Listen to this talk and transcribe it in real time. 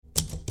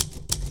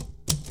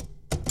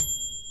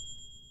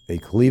a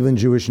Cleveland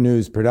Jewish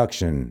News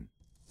production.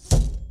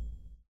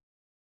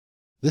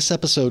 This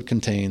episode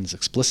contains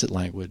explicit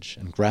language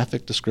and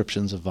graphic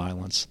descriptions of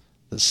violence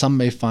that some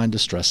may find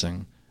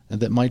distressing and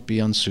that might be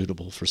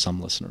unsuitable for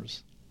some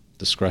listeners.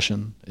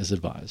 Discretion is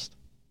advised.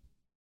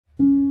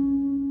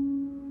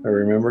 I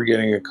remember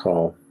getting a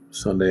call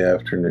Sunday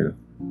afternoon,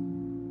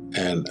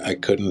 and I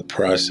couldn't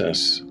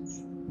process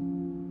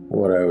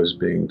what I was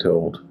being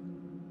told.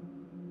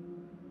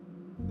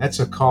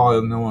 That's a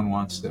call no one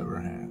wants to ever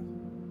have.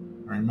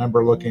 I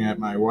remember looking at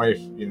my wife,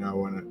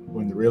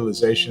 when the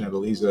realization that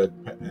Aliza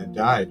had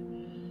died,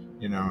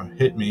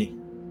 hit me.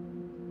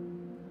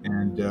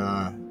 And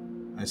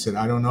I said,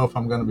 I don't know if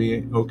I'm going to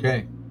be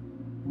okay.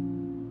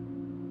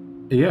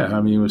 Yeah,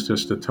 it was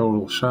just a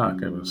total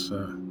shock. It was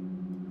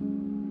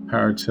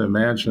hard to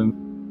imagine.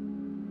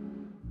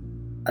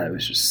 I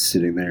was just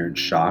sitting there in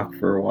shock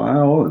for a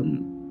while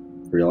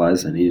and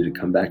realized I needed to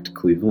come back to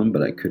Cleveland,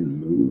 but I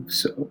couldn't move,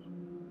 so.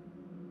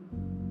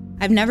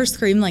 I've never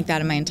screamed like that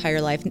in my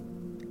entire life.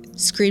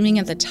 Screaming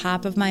at the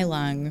top of my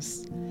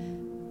lungs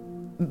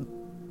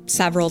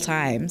several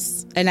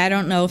times. And I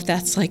don't know if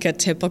that's like a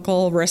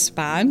typical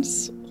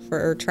response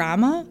for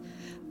trauma.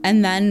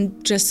 And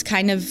then just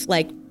kind of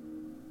like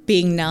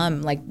being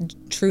numb, like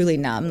truly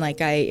numb.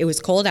 It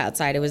was cold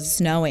outside, it was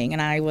snowing,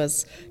 and I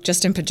was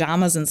just in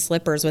pajamas and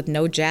slippers with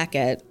no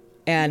jacket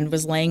and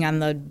was laying on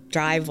the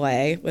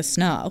driveway with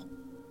snow.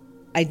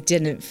 I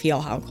didn't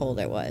feel how cold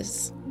it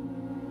was.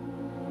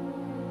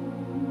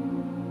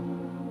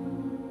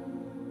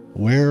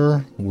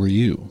 Where were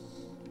you?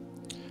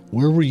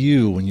 Where were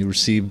you when you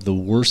received the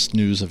worst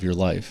news of your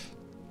life?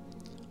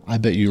 I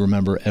bet you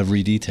remember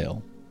every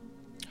detail.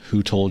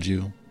 Who told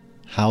you,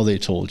 how they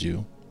told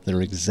you,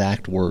 their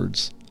exact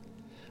words.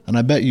 And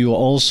I bet you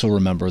also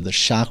remember the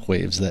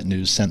shockwaves that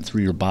news sent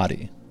through your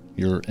body,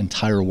 your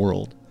entire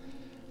world.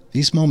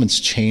 These moments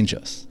change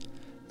us.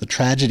 The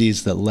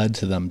tragedies that led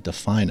to them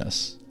define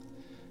us.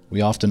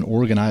 We often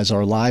organize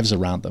our lives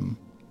around them,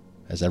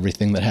 as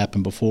everything that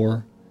happened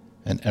before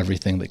and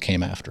everything that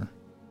came after.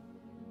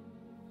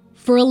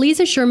 For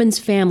Aliza Sherman's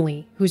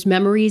family, whose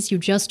memories you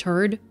just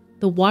heard,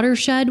 the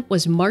watershed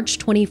was March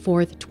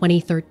 24th,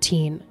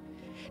 2013.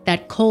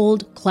 That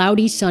cold,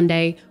 cloudy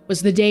Sunday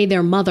was the day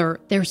their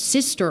mother, their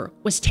sister,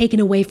 was taken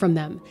away from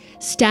them,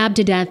 stabbed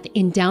to death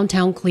in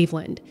downtown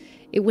Cleveland.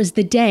 It was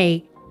the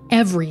day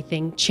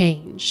everything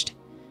changed.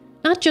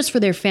 Not just for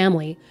their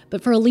family,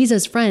 but for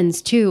Aliza's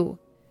friends, too.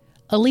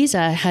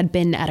 Aliza had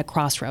been at a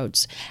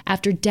crossroads.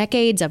 After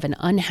decades of an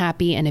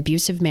unhappy and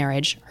abusive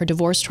marriage, her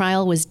divorce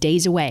trial was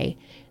days away.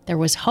 There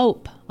was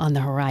hope on the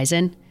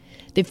horizon.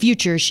 The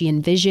future she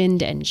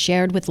envisioned and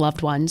shared with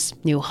loved ones,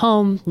 new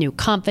home, new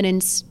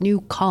confidence,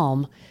 new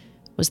calm,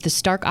 was the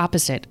stark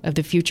opposite of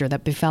the future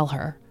that befell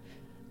her.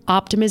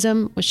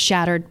 Optimism was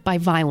shattered by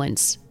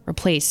violence,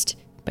 replaced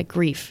by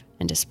grief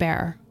and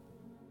despair.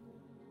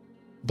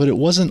 But it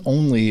wasn't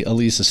only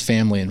Aliza's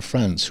family and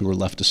friends who were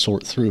left to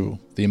sort through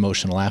the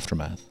emotional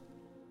aftermath.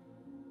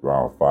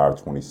 Around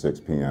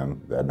 5:26 p.m.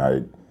 that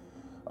night,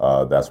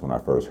 that's when I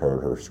first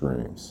heard her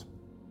screams.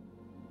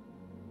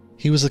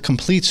 He was a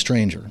complete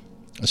stranger,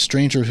 a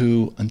stranger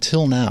who,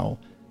 until now,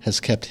 has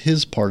kept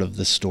his part of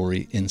this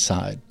story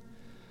inside.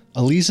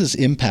 Aliza's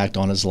impact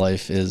on his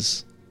life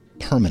is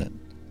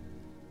permanent,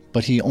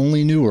 but he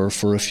only knew her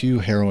for a few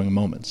harrowing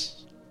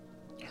moments,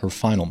 her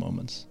final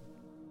moments.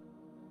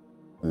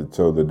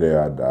 Until the day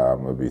I die,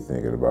 I'm going to be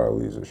thinking about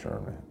Aliza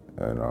Sherman.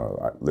 And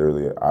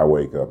I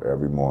wake up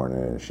every morning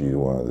and she's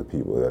one of the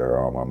people that are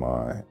on my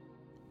mind.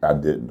 I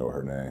didn't know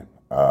her name.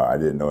 I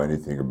didn't know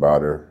anything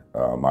about her.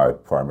 My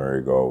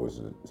primary goal was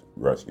to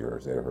rescue her,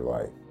 save her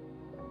life.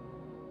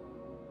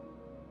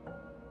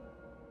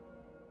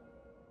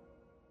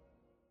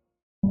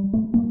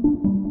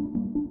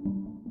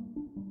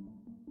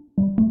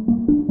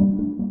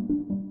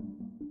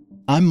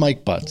 I'm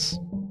Mike Butz.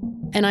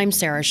 And I'm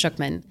Sara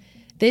Shookman.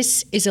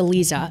 This is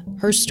Aliza,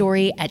 her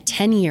story at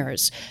 10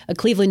 years, a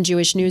Cleveland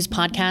Jewish News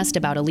podcast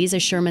about Aliza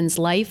Sherman's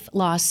life,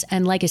 loss,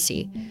 and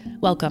legacy.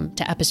 Welcome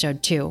to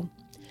episode 2.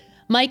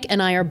 Mike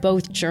and I are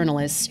both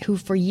journalists who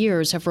for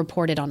years have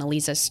reported on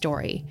Aliza's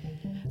story.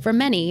 For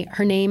many,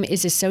 her name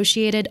is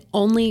associated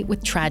only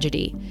with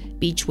tragedy.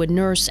 Beechwood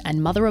nurse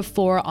and mother of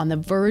 4 on the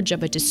verge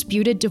of a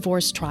disputed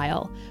divorce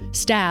trial,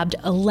 stabbed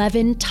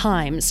 11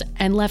 times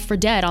and left for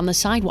dead on the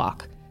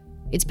sidewalk.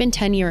 It's been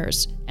 10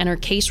 years, and her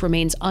case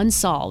remains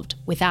unsolved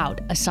without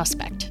a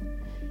suspect.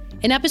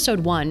 In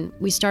episode 1,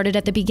 we started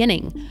at the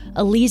beginning,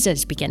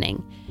 Aliza's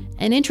beginning,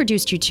 and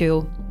introduced you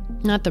to,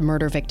 not the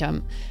murder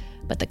victim,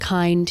 but the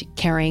kind,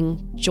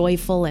 caring,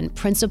 joyful, and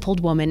principled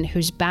woman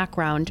whose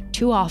background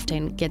too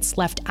often gets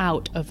left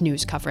out of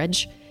news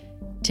coverage.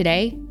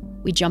 Today,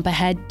 we jump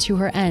ahead to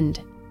her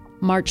end,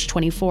 March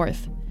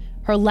 24th,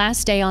 her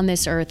last day on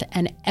this earth,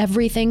 and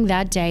everything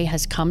that day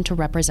has come to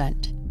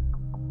represent.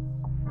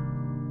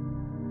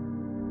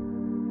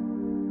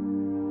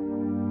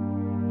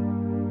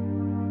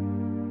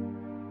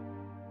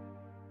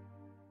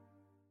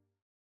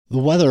 The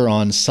weather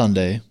on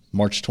Sunday,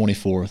 March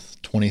 24th,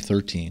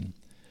 2013,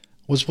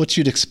 was what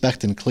you'd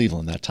expect in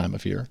Cleveland that time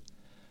of year.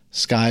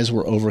 Skies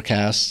were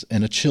overcast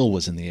and a chill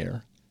was in the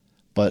air.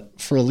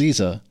 But for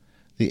Aliza,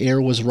 the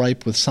air was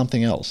ripe with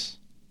something else: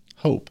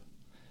 hope.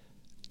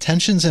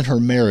 Tensions in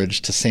her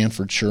marriage to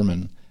Sanford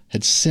Sherman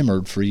had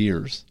simmered for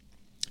years.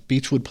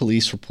 Beechwood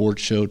police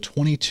reports show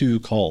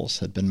 22 calls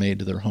had been made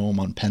to their home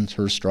on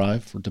Penshurst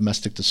Drive for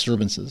domestic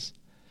disturbances.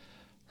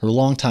 Her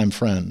longtime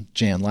friend,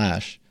 Jan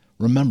Lash,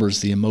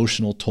 remembers the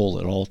emotional toll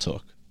it all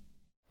took.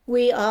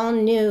 We all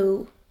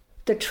knew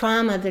the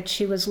trauma that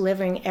she was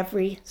living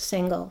every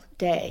single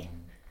day.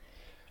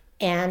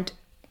 And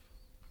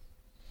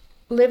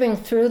living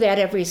through that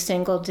every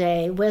single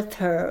day with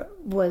her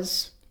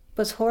was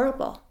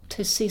horrible.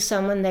 To see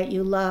someone that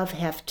you love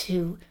have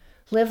to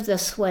live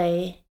this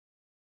way.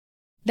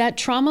 That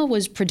trauma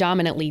was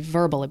predominantly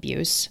verbal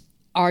abuse,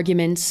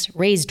 arguments,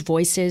 raised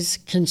voices,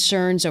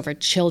 concerns over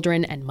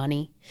children and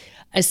money.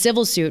 A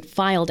civil suit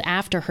filed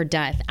after her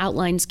death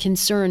outlines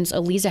concerns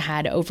Aliza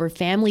had over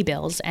family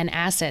bills and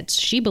assets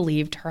she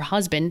believed her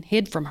husband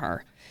hid from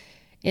her.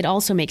 It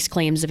also makes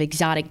claims of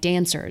exotic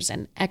dancers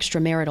and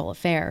extramarital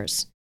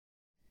affairs.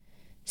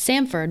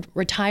 Sanford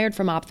retired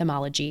from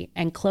ophthalmology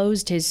and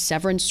closed his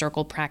Severance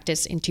Circle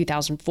practice in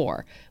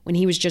 2004 when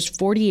he was just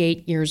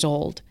 48 years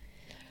old.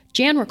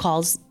 Jan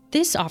recalls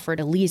this offered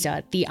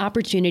Aliza the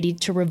opportunity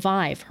to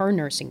revive her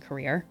nursing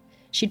career.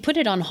 She'd put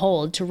it on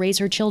hold to raise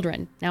her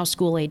children, now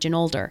school age and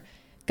older.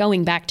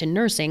 Going back to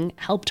nursing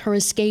helped her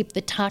escape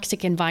the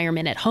toxic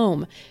environment at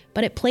home,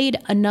 but it played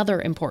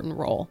another important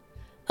role.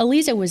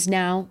 Aliza was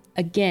now,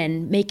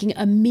 again, making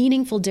a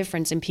meaningful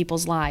difference in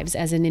people's lives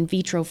as an in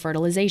vitro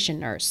fertilization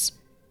nurse.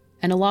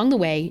 And along the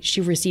way,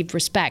 she received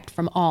respect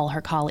from all her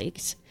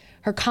colleagues.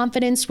 Her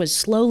confidence was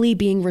slowly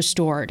being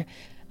restored.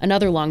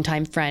 Another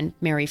longtime friend,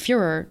 Mary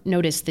Fuhrer,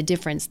 noticed the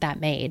difference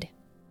that made.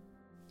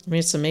 I mean,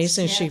 it's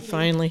amazing she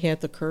finally had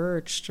the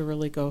courage to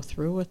really go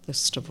through with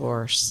this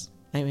divorce.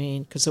 I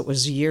mean, because it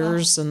was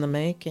years in the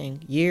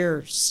making,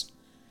 years.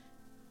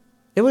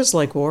 It was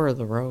like War of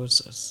the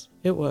Roses.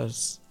 It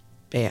was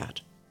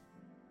bad.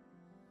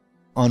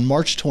 On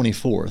March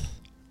 24th,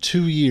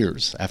 2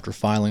 years after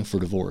filing for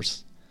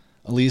divorce,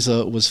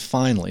 Aliza was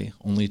finally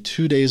only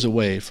 2 days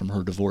away from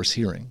her divorce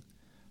hearing.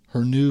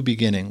 Her new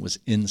beginning was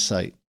in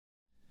sight.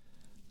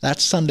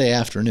 That Sunday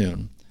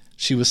afternoon,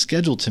 she was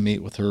scheduled to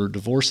meet with her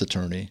divorce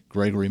attorney,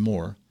 Gregory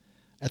Moore,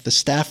 at the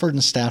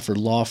Stafford & Stafford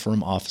law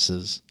firm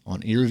offices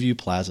on Erie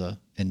Plaza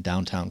in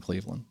downtown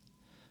Cleveland.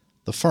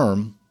 The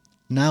firm,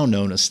 now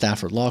known as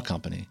Stafford Law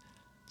Company,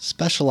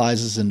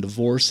 specializes in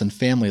divorce and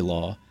family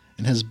law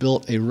and has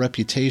built a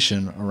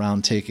reputation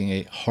around taking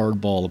a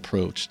hardball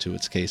approach to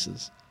its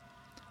cases.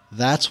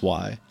 That's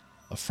why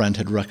a friend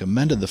had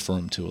recommended the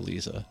firm to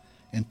Aliza,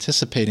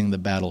 anticipating the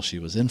battle she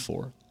was in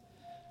for.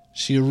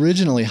 She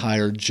originally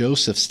hired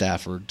Joseph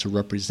Stafford to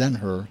represent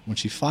her when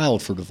she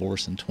filed for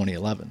divorce in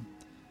 2011.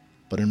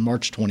 But in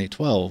March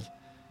 2012,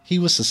 he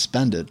was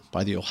suspended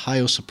by the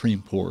Ohio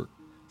Supreme Court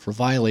for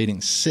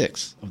violating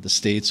 6 of the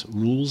state's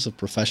rules of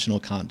professional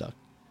conduct,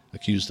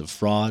 accused of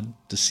fraud,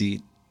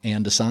 deceit,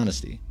 and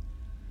dishonesty.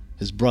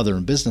 His brother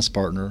and business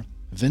partner,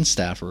 Vince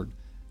Stafford,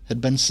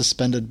 had been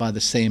suspended by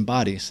the same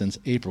body since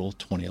April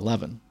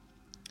 2011.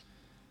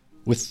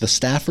 With the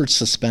Staffords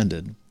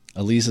suspended,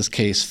 Aliza's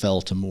case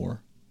fell to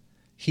Moore.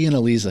 He and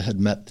Aliza had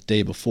met the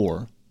day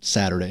before,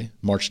 Saturday,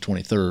 March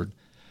 23rd,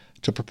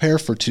 to prepare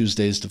for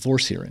Tuesday's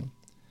divorce hearing.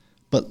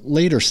 But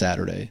later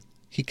Saturday,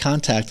 he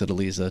contacted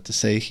Aliza to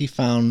say he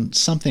found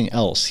something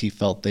else he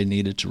felt they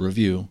needed to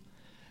review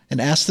and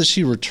asked that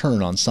she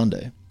return on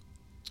Sunday.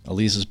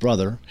 Aliza's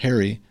brother,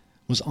 Harry,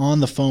 was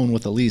on the phone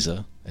with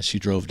Aliza as she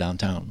drove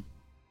downtown.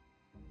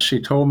 She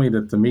told me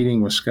that the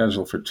meeting was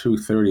scheduled for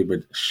 2:30, but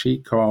she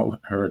called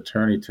her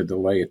attorney to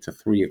delay it to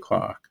 3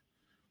 o'clock.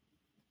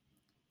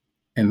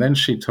 And then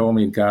she told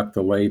me it got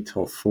delayed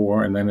till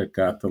 4, and then it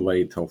got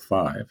delayed till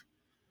 5.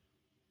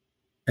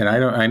 And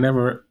I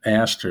never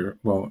asked her,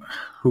 well,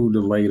 who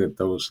delayed it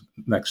those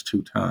next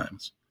 2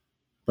 times?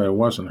 But it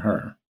wasn't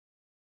her.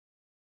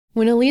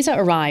 When Aliza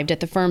arrived at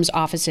the firm's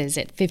offices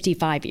at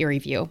 55 Erie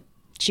View,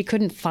 she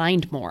couldn't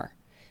find Moore.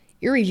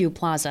 Erie View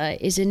Plaza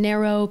is a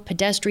narrow,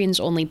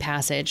 pedestrians-only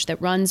passage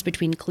that runs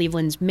between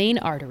Cleveland's main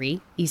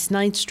artery, East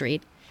 9th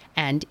Street,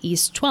 and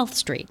East 12th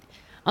Street.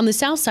 On the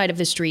south side of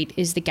the street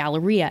is the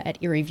Galleria at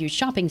Erie View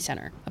Shopping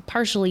Center, a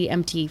partially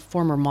empty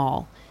former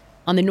mall.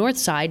 On the north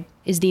side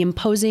is the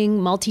imposing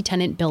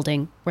multi-tenant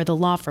building where the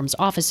law firm's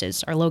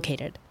offices are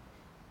located.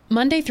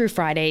 Monday through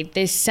Friday,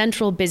 this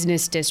central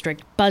business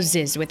district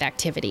buzzes with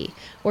activity.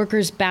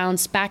 Workers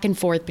bounce back and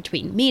forth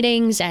between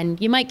meetings,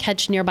 and you might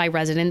catch nearby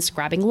residents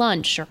grabbing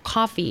lunch or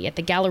coffee at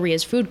the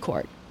Galleria's food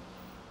court.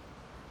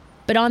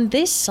 But on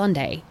this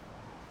Sunday,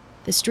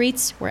 the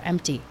streets were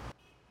empty.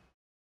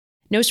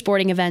 No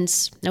sporting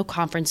events, no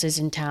conferences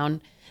in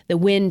town. The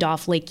wind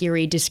off Lake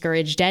Erie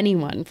discouraged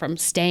anyone from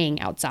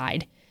staying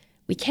outside.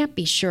 We can't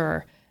be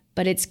sure,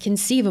 but it's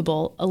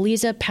conceivable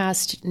Aliza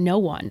passed no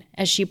one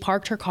as she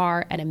parked her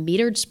car at a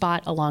metered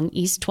spot along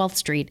East 12th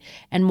Street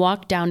and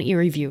walked down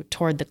Erie View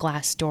toward the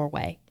glass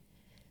doorway.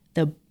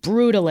 The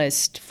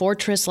brutalist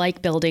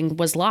fortress-like building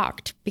was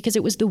locked because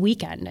it was the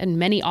weekend and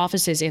many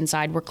offices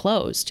inside were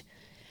closed.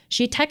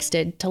 She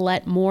texted to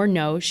let Moore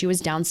know she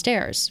was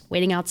downstairs,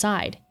 waiting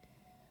outside.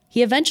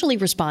 He eventually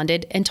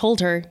responded and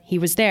told her he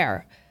was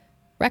there.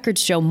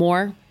 Records show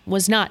Moore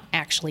was not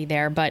actually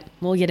there, but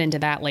we'll get into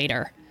that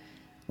later.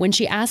 When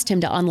she asked him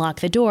to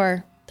unlock the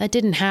door, that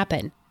didn't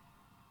happen.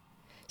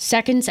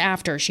 Seconds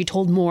after, she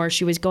told Moore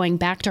she was going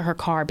back to her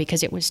car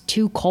because it was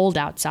too cold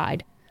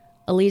outside.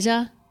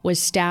 Aliza was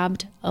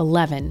stabbed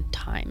 11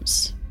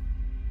 times.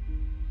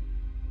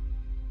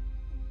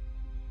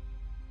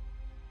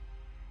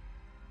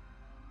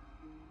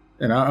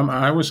 And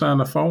I was on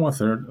the phone with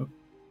her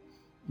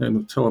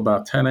until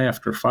about 10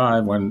 after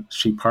 5 when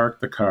she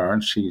parked the car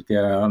and she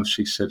got out and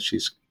she said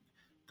she's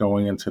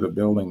going into the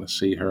building to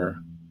see her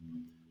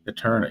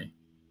attorney.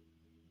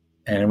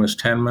 And it was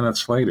 10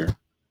 minutes later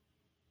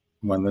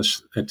when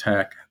this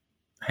attack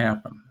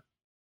happened.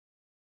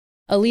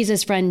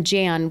 Aliza's friend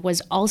Jan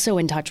was also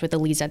in touch with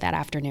Aliza that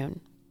afternoon.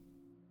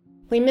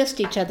 We missed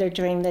each other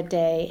during the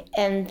day,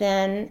 and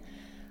then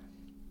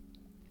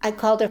I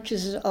called her. She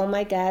says, "Oh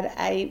my God,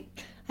 I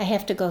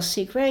have to go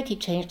see Greg. He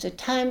changed the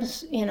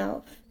times,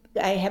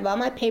 I have all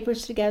my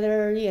papers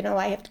together,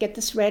 I have to get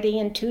this ready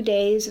in 2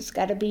 days. It's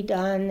got to be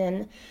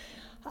done."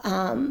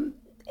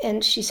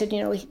 And she said,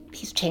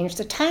 he's changed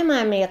the time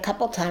on me a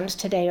couple times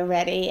today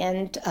already,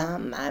 and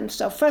I'm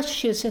so frustrated.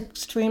 She was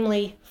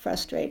extremely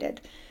frustrated.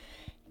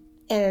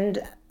 And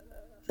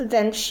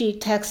then she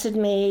texted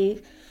me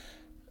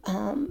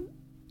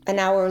an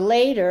hour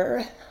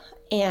later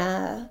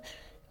at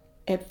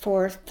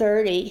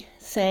 4:30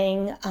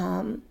 saying,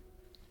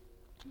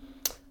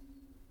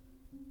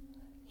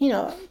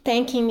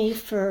 thanking me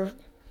for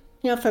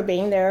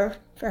being there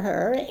for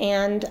her.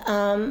 And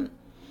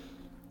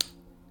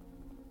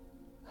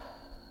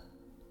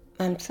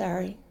I'm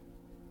sorry.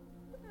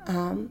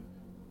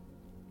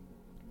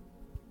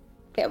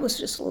 That was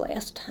just the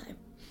last time.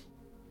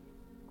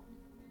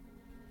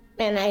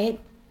 And I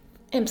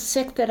am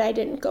sick that I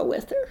didn't go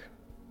with her.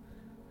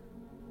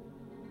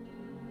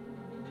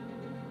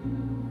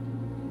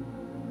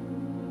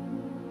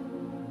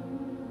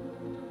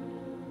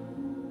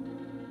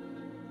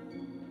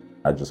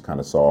 I just kind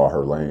of saw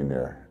her laying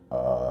there,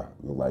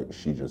 like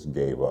she just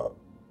gave up.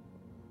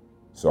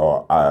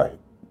 So I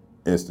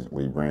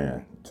instantly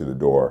ran to the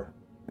door.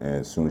 And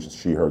as soon as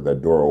she heard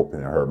that door open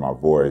and heard my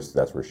voice,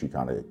 that's where she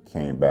kind of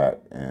came back.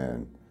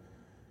 And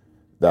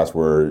that's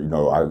where,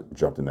 I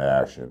jumped into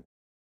action.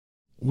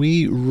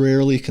 We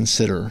rarely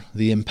consider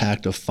the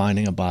impact of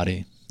finding a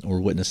body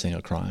or witnessing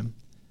a crime.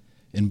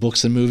 In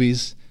books and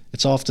movies,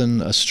 it's often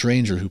a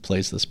stranger who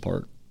plays this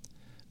part.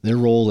 Their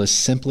role is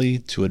simply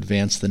to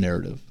advance the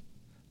narrative.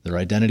 Their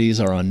identities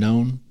are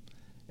unknown,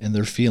 and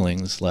their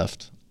feelings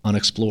left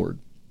unexplored.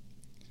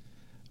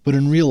 But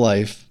in real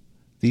life,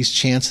 these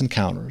chance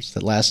encounters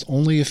that last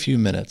only a few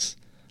minutes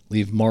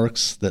leave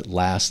marks that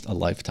last a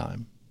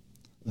lifetime.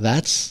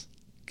 That's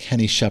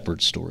Kenny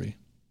Shepard's story.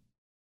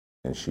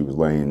 And she was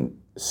laying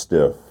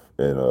stiff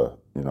in a,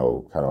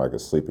 kind of like a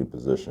sleeping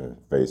position,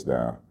 face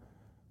down.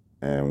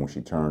 And when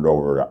she turned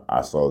over,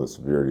 I saw the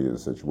severity of the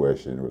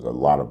situation. There was a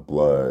lot of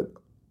blood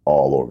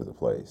all over the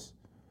place.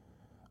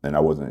 And I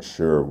wasn't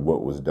sure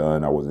what was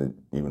done. I wasn't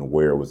even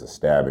aware it was a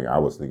stabbing. I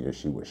was thinking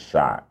she was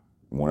shot.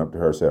 Went up to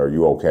her, said, "Are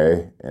you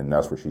okay?" And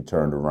that's where she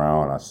turned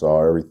around. I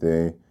saw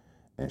everything.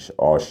 And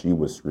all she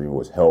was screaming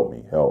was, "Help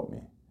me, help me."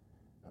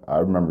 I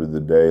remember the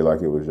day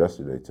like it was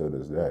yesterday till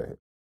this day.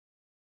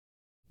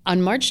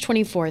 On March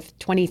 24th,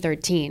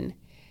 2013,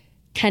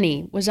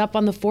 Kenny was up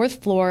on the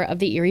 4th floor of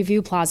the Erie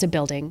View Plaza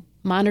building,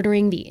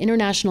 monitoring the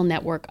international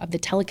network of the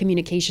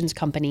telecommunications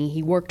company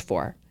he worked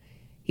for.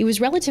 He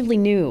was relatively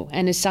new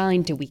and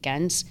assigned to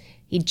weekends.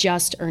 He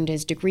just earned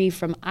his degree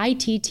from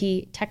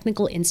ITT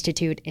Technical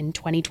Institute in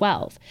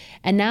 2012,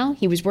 and now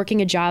he was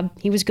working a job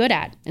he was good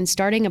at and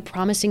starting a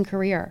promising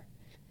career.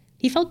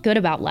 He felt good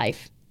about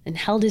life and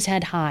held his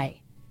head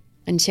high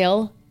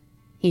until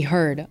he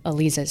heard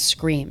Aliza's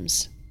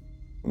screams.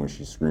 When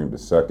she screamed the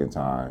second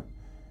time,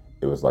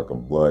 it was like a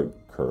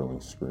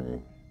blood-curdling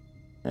scream,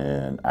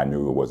 and I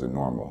knew it wasn't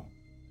normal.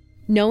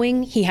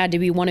 Knowing he had to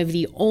be one of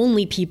the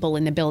only people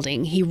in the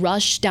building, he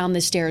rushed down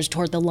the stairs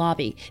toward the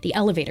lobby. The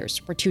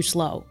elevators were too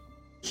slow.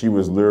 She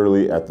was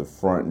literally at the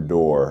front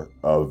door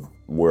of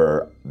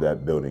where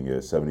that building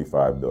is,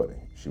 75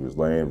 building. She was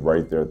laying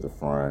right there at the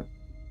front.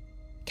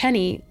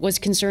 Kenny was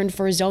concerned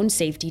for his own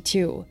safety,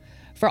 too.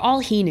 For all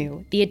he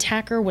knew, the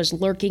attacker was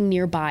lurking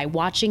nearby,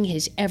 watching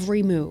his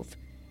every move.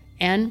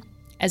 And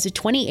as a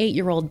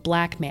 28-year-old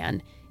black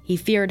man, he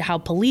feared how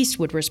police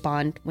would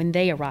respond when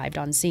they arrived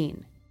on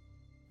scene.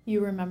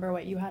 You remember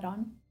what you had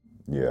on?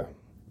 Yeah.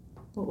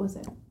 What was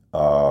it?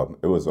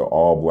 It was an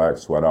all-black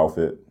sweat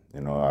outfit.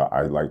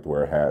 I liked to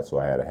wear a hat, so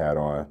I had a hat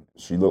on.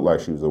 She looked like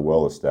she was a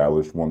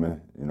well-established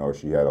woman.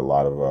 She had a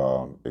lot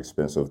of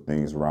expensive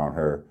things around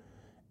her.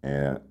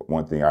 And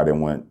one thing I didn't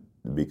want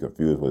to be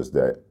confused was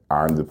that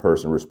I'm the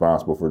person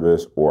responsible for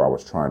this, or I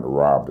was trying to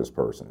rob this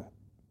person,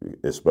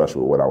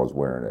 especially with what I was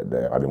wearing that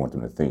day. I didn't want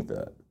them to think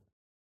that.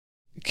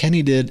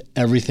 Kenny did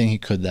everything he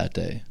could that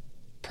day,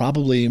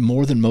 probably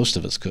more than most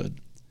of us could.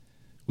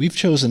 We've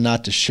chosen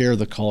not to share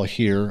the call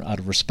here out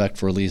of respect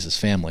for Aliza's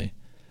family,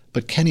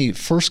 but Kenny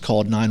first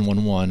called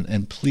 911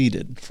 and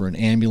pleaded for an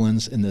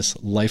ambulance in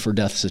this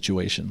life-or-death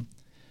situation.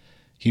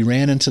 He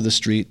ran into the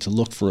street to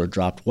look for a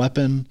dropped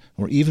weapon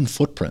or even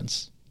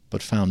footprints,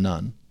 but found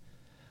none.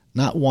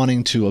 Not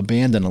wanting to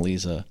abandon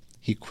Aliza,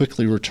 he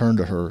quickly returned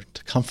to her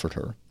to comfort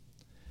her.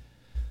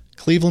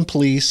 Cleveland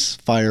police,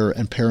 fire,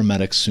 and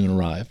paramedics soon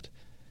arrived.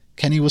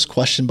 Kenny was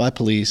questioned by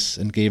police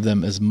and gave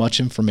them as much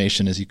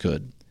information as he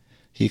could.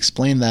 He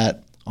explained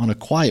that, on a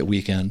quiet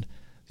weekend,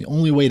 the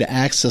only way to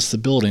access the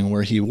building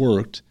where he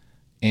worked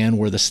and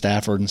where the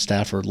Stafford and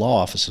Stafford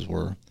law offices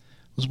were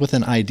was with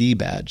an ID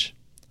badge.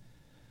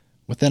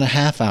 Within a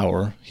half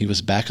hour, he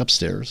was back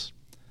upstairs.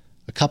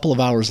 A couple of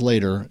hours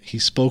later, he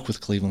spoke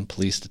with Cleveland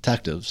police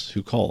detectives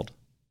who called.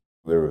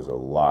 There was a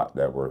lot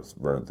that was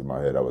running through my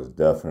head. I was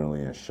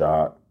definitely in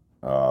shock.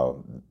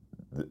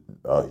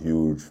 A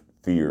huge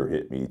fear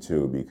hit me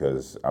too,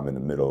 because I'm in the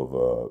middle of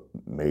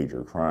a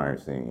major crime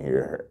scene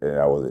here, and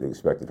I wasn't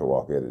expected to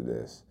walk into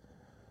this.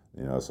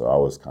 So I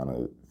was kind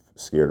of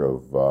scared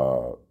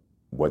of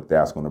what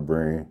that's going to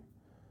bring.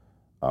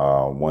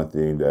 One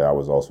thing that I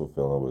was also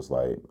feeling was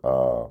like,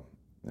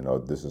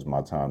 this is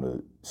my time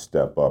to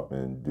step up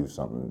and do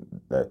something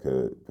that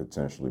could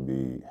potentially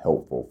be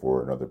helpful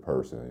for another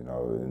person.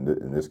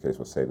 In this case,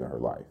 was saving her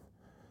life.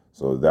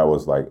 So that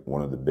was like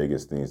one of the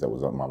biggest things that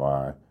was on my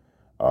mind.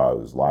 There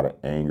was a lot of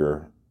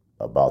anger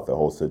about the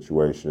whole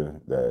situation,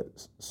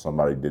 that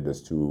somebody did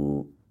this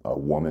to a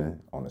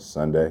woman on a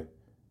Sunday.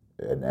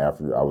 And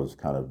after, I was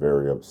kind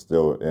of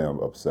still am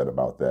upset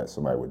about that.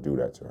 Somebody would do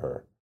that to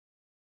her.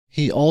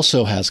 He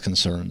also has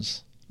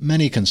concerns,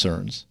 many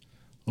concerns,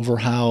 over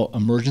how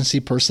emergency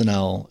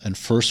personnel and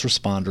first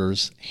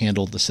responders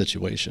handled the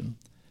situation.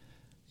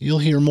 You'll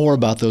hear more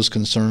about those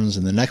concerns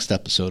in the next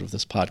episode of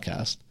this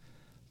podcast.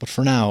 But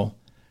for now,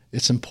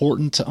 it's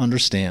important to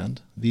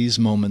understand these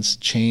moments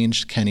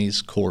changed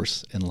Kenny's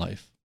course in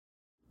life.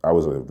 I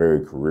was a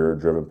very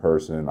career-driven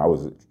person. I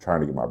was trying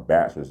to get my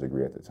bachelor's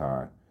degree at the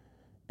time.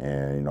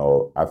 And,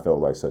 I felt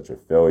like such a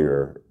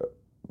failure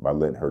by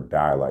letting her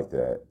die like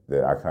that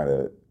I kind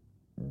of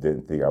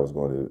didn't think I was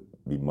going to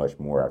be much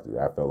more after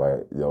that. I felt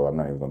like, I'm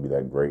not even going to be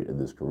that great in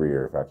this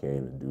career if I can't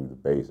even do the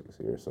basics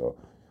here. So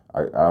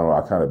I don't know,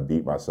 I kind of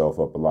beat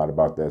myself up a lot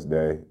about this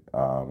day.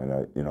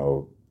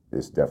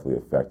 It's definitely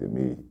affected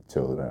me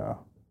till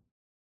now.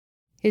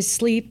 His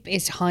sleep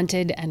is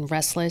haunted and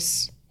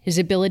restless. His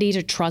ability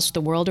to trust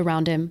the world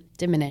around him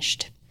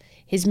diminished.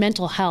 His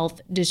mental health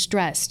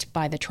distressed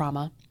by the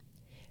trauma.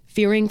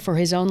 Fearing for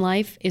his own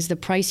life is the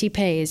price he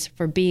pays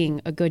for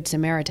being a good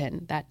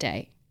Samaritan that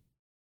day.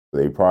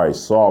 They probably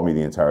saw me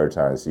the entire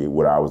time to see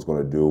what I was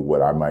going to do,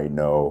 what I might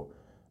know.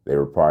 They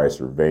were probably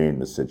surveying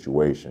the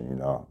situation,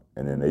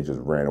 and then they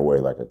just ran away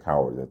like a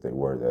coward that they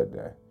were that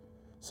day.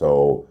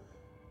 So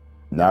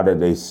now that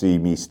they see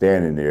me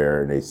standing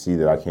there and they see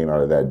that I came out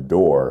of that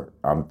door,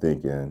 I'm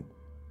thinking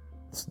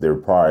they're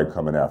probably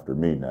coming after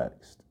me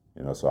next.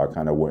 So I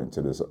kind of went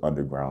into this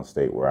underground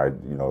state where I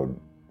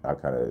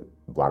kind of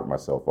blocked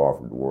myself off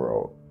from the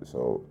world,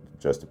 so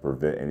just to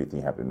prevent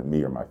anything happening to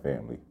me or my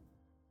family.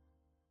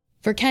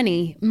 For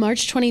Kenny,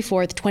 March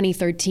 24th,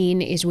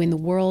 2013 is when the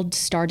world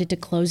started to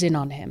close in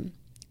on him.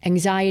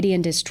 Anxiety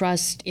and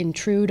distrust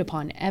intrude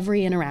upon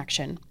every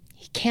interaction.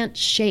 He can't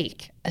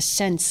shake a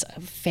sense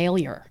of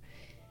failure.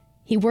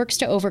 He works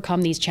to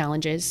overcome these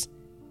challenges,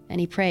 and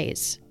he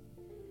prays.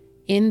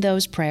 In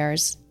those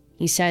prayers,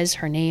 he says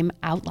her name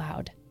out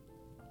loud,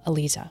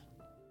 Aliza.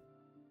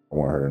 I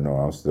want her to know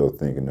I'm still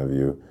thinking of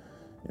you.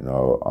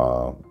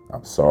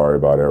 I'm sorry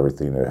about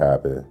everything that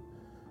happened.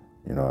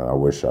 I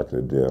wish I could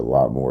have did a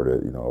lot more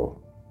to,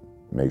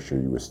 make sure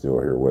you were still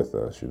here with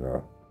us,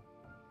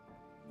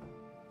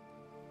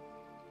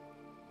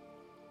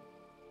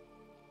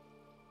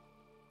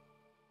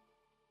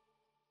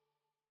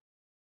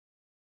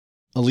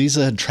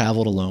 Aliza had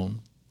traveled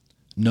alone.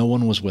 No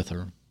one was with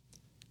her.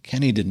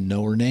 Kenny didn't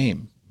know her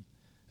name.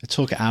 It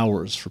took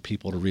hours for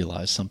people to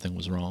realize something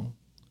was wrong.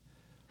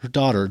 Her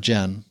daughter,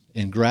 Jen,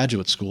 in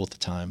graduate school at the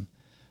time,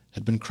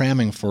 had been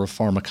cramming for a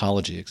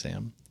pharmacology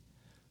exam.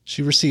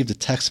 She received a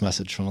text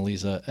message from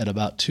Aliza at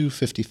about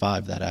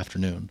 2:55 that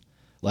afternoon,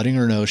 letting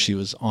her know she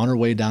was on her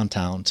way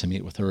downtown to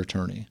meet with her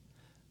attorney.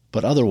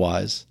 But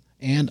otherwise,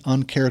 and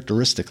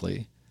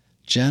uncharacteristically,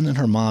 Jen and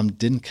her mom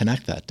didn't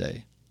connect that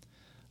day.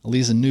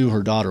 Aliza knew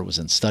her daughter was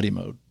in study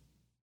mode.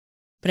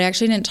 But I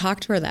actually didn't talk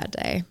to her that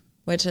day,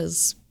 which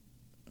is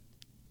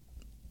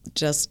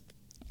just,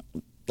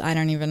 I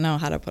don't even know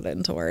how to put it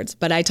into words.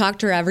 But I talked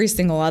to her every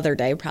single other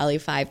day, probably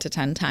 5 to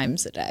 10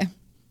 times a day.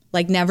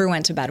 Like, never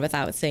went to bed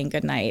without saying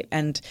goodnight.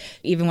 And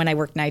even when I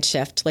worked night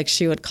shift,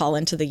 she would call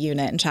into the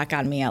unit and check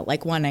on me at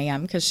 1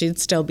 a.m. because she'd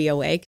still be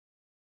awake.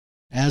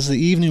 As the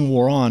evening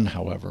wore on,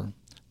 however,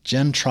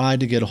 Jen tried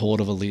to get a hold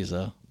of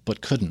Aliza,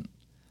 but couldn't.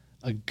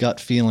 A gut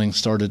feeling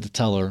started to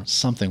tell her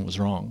something was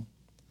wrong.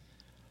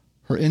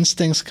 Her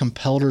instincts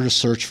compelled her to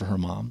search for her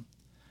mom.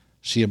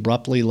 She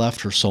abruptly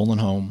left her stolen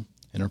home,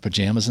 in her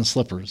pajamas and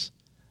slippers,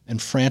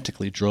 and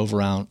frantically drove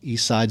around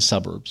East Side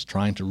suburbs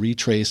trying to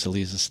retrace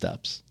Aliza's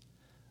steps.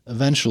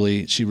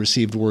 Eventually, she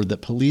received word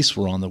that police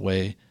were on the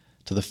way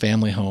to the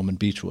family home in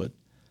Beechwood,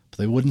 but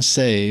they wouldn't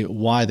say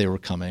why they were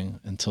coming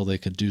until they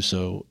could do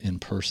so in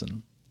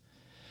person.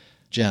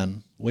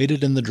 Jen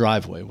waited in the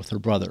driveway with her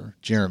brother,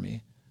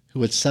 Jeremy,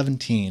 who at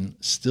 17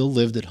 still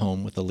lived at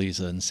home with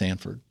Aliza in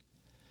Sanford.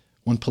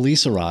 When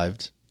police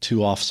arrived,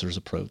 2 officers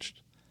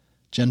approached.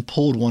 Jen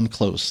pulled one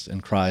close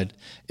and cried,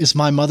 "Is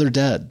my mother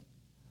dead?"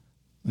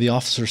 The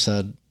officer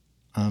said,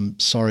 "I'm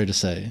sorry to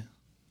say,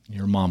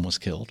 your mom was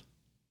killed."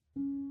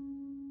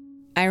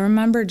 I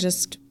remember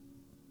just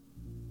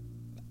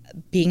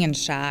being in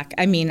shock.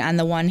 I mean, on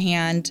the one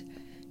hand,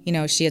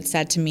 she had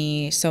said to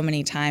me so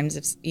many times,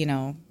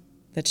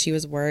 that she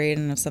was worried,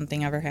 and if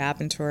something ever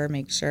happened to her,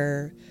 make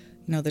sure,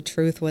 the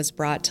truth was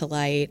brought to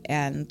light.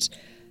 And,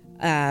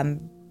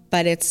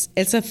 but it's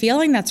a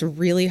feeling that's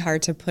really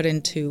hard to put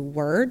into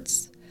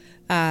words.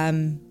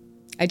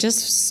 I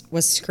just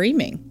was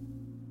screaming.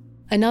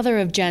 Another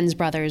of Jen's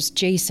brothers,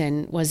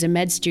 Jason, was a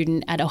med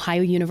student at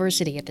Ohio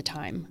University at the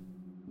time.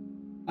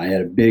 I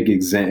had a big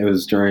exam. It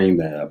was during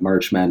the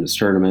March Madness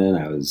tournament.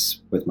 I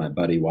was with my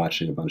buddy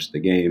watching a bunch of the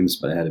games,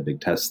 but I had a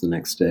big test the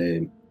next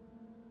day.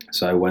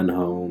 So I went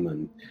home,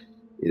 and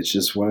it's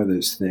just one of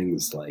those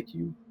things, like,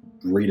 you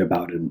read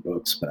about it in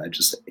books, but I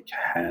just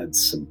had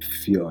some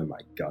feeling in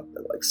my gut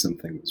that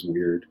something was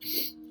weird.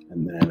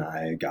 And then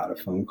I got a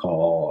phone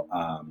call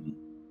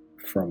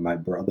from my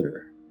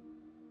brother.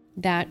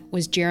 That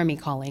was Jeremy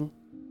calling.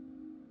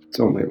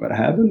 Told me what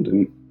happened,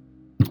 and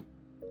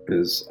it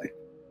was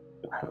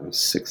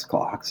 6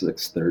 o'clock,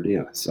 6:30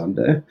 on a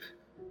Sunday.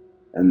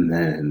 And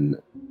then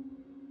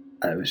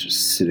I was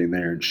just sitting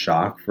there in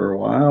shock for a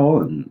while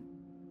and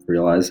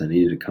realized I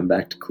needed to come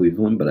back to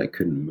Cleveland, but I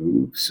couldn't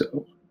move,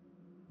 so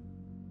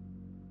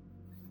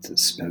to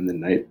spend the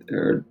night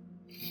there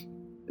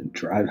and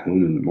drive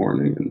home in the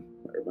morning. And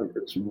I remember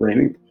it was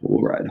raining the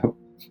whole ride home.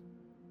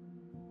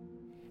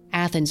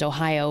 Athens,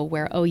 Ohio,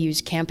 where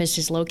OU's campus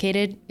is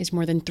located, is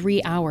more than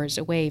 3 hours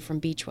away from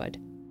Beechwood.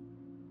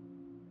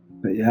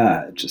 But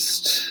yeah,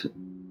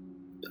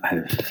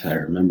 I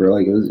remember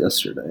like it was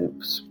yesterday. I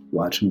was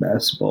watching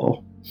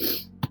basketball.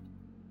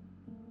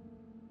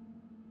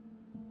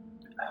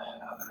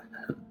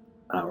 An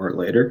hour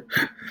later,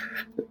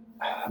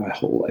 my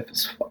whole life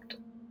is fucked.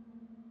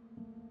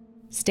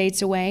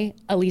 States away,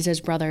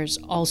 Aliza's brothers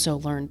also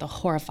learned the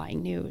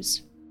horrifying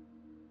news.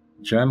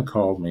 Jen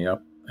called me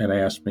up and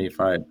asked me if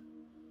I'd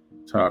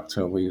talk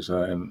to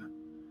Aliza,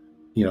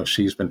 and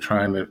she's been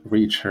trying to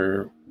reach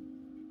her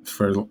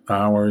for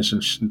hours,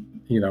 and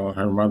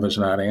her mother's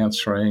not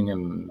answering,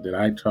 and did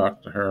I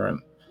talk to her?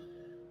 And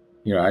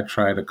I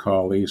tried to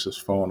call Aliza's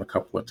phone a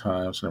couple of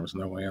times and there was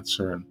no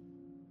answer. And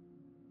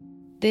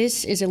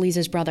this is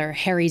Aliza's brother,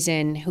 Harry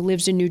Zinn, who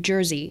lives in New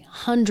Jersey,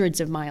 hundreds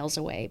of miles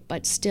away,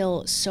 but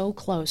still so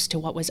close to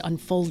what was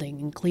unfolding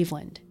in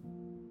Cleveland.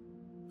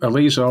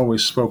 Aliza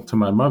always spoke to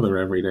my mother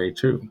every day,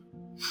 too.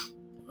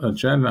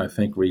 Jen, I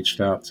think,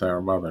 reached out to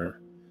our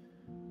mother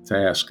to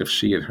ask if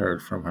she had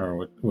heard from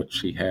her, which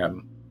she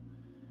hadn't.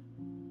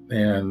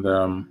 And,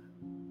 the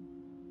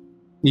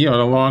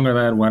longer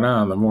that went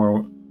on, the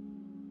more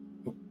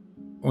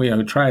we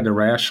tried to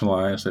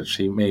rationalize that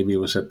she maybe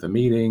was at the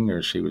meeting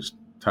or she was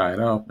tied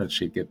up and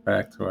she'd get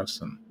back to us.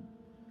 And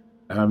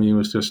it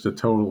was just a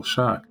total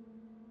shock.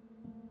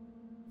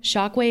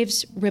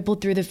 Shockwaves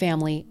rippled through the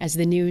family as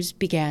the news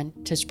began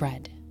to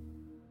spread.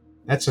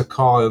 That's a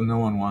call no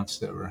one wants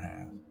to ever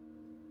have.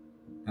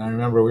 And I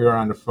remember we were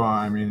on the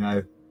phone,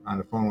 on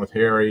the phone with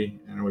Harry,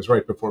 and it was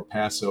right before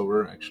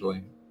Passover,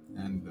 actually.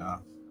 And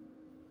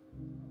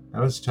that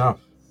was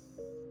tough.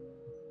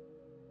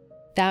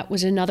 That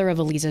was another of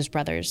Aliza's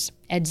brothers,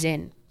 Ed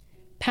Zinn.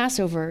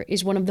 Passover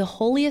is one of the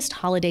holiest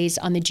holidays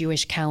on the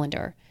Jewish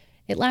calendar.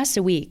 It lasts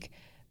a week,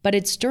 but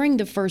it's during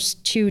the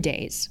first 2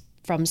 days,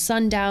 from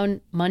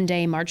sundown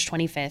Monday, March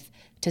 25th,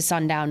 to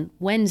sundown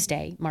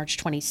Wednesday, March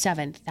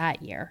 27th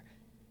that year,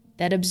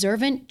 that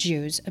observant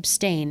Jews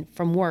abstain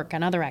from work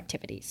and other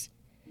activities.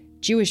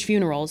 Jewish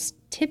funerals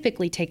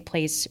typically take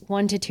place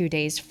 1 to 2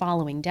 days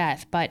following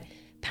death, but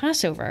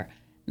Passover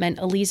meant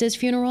Aliza's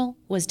funeral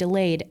was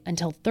delayed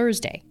until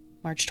Thursday,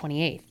 March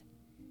 28th.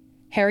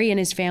 Harry and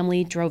his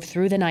family drove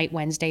through the night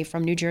Wednesday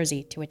from New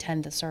Jersey to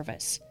attend the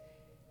service.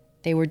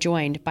 They were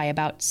joined by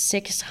about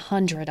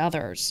 600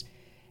 others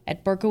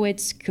at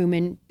Berkowitz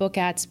Kuman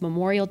Bukat's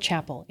Memorial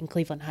Chapel in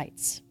Cleveland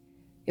Heights.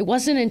 It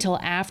wasn't until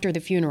after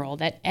the funeral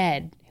that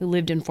Ed, who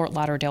lived in Fort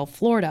Lauderdale,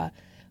 Florida,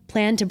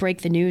 planned to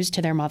break the news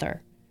to their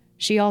mother.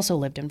 She also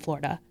lived in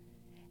Florida.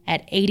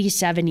 At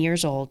 87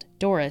 years old,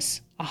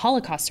 Doris, a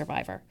Holocaust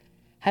survivor,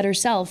 had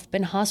herself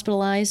been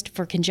hospitalized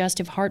for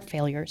congestive heart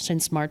failure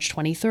since March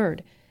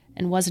 23rd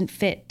and wasn't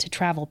fit to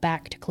travel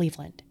back to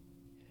Cleveland.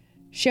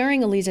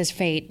 Sharing Aliza's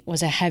fate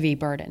was a heavy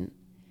burden.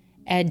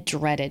 Ed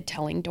dreaded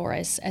telling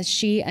Doris, as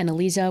she and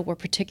Aliza were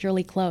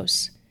particularly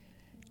close.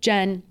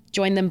 Jen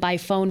joined them by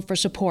phone for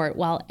support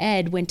while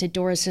Ed went to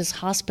Doris's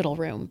hospital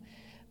room,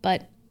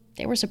 but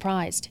they were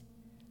surprised.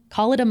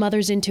 Call it a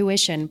mother's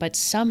intuition, but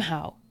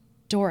somehow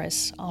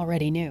Doris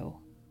already knew.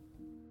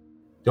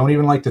 Don't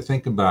even like to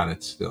think about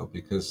it still,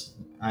 because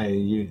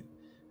I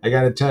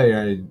got to tell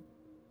you,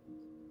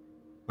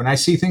 when I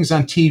see things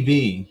on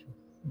TV,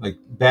 like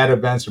bad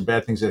events or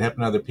bad things that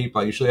happen to other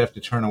people, I usually have to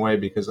turn away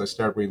because I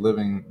start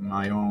reliving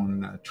my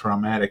own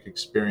traumatic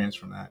experience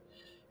from that.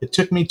 It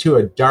took me to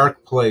a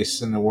dark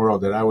place in the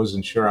world that I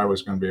wasn't sure I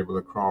was going to be able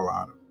to crawl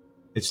out of.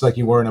 It's like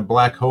you were in a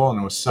black hole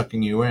and it was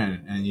sucking you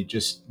in, and you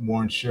just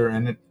weren't sure.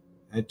 And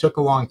it took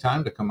a long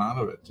time to come out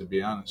of it, to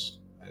be honest.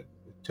 It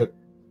took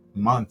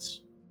months.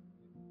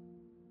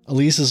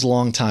 Aliza's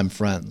longtime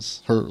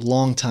friends, her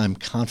longtime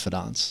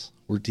confidants,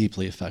 were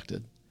deeply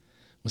affected.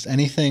 Was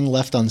anything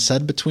left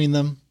unsaid between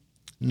them?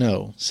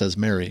 No, says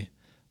Mary.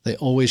 They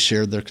always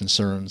shared their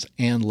concerns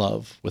and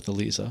love with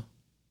Aliza.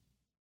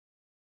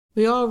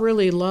 We all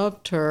really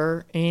loved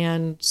her,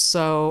 and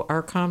so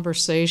our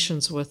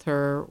conversations with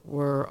her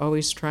were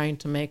always trying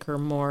to make her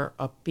more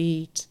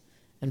upbeat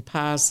and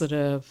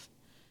positive.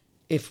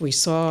 If we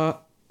saw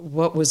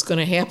what was going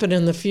to happen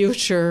in the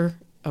future,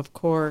 of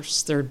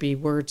course, there'd be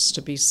words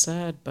to be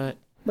said, but...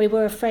 We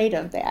were afraid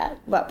of that,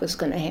 what was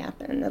going to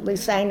happen. At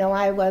least I know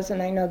I was,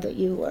 and I know that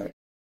you were.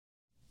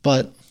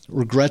 But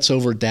regrets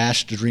over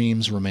dashed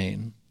dreams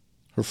remain.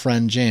 Her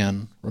friend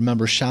Jan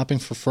remembers shopping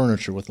for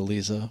furniture with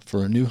Aliza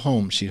for a new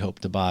home she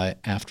hoped to buy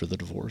after the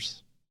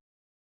divorce.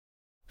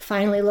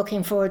 Finally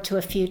looking forward to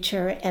a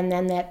future, and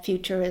then that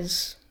future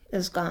is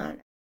gone.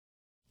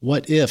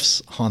 What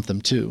ifs haunt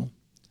them too.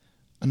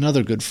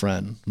 Another good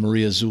friend,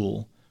 Maria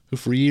Zuhl, who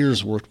for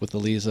years worked with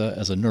Aliza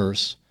as a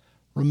nurse,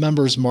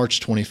 remembers March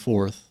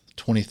 24th,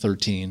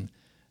 2013,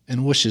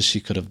 and wishes she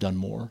could have done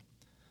more.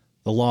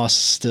 The loss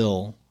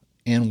still,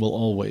 and will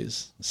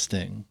always,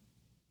 sting.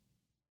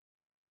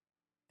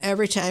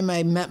 Every time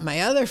I met my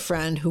other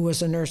friend, who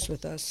was a nurse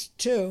with us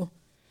too,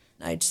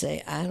 I'd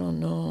say, I don't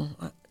know,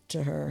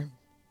 to her,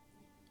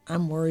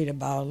 I'm worried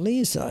about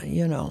Aliza,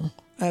 you know.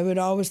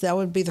 That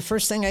would be the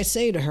first thing I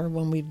say to her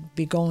when we'd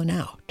be going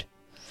out.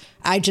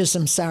 I just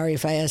am sorry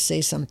if I had to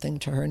say something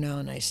to her now,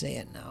 and I say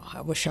it now.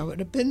 I wish I would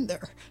have been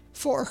there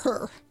for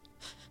her.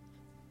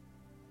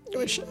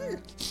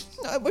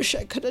 I wish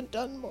I could have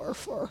done more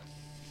for her.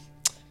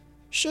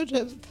 Should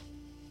have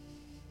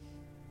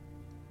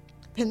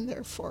been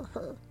there for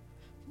her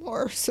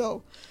more.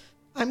 So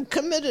I'm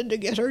committed to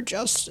get her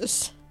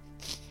justice.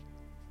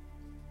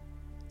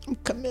 I'm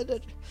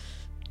committed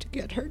to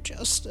get her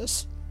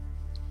justice.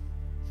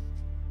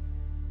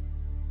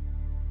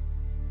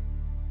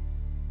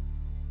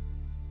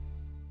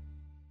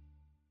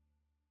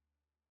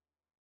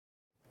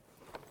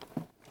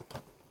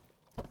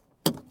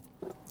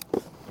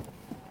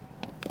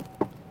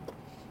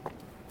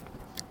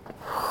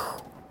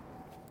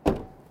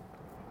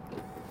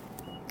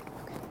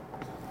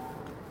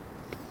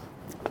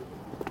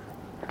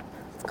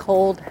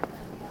 Cold.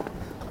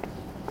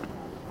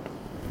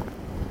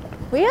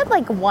 We had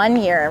like 1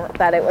 year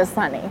that it was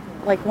sunny.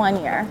 Like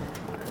 1 year.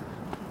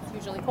 It's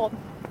usually cold.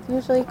 It's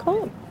usually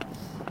cold.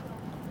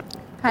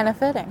 Kind of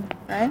fitting,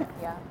 right?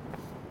 Yeah.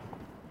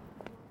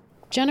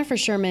 Jennifer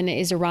Sherman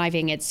is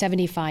arriving at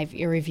 75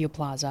 Erie View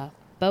Plaza,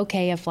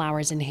 bouquet of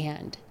flowers in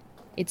hand.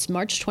 It's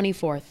March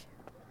 24th,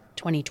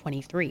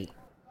 2023.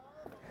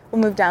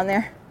 We'll move down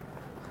there.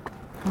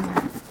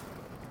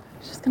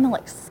 Just gonna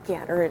like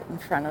scatter it in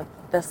front of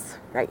this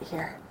right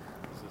here.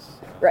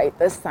 Right,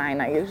 this sign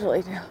I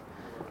usually do.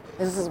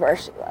 This is where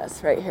she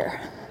was, right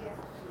here.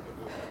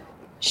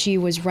 She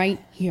was right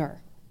here,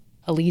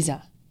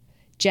 Aliza.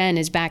 Jen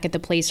is back at the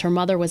place her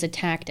mother was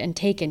attacked and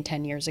taken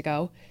 10 years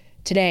ago.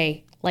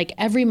 Today, like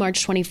every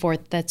March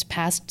 24th that's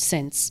passed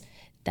since,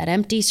 that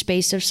empty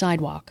space of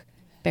sidewalk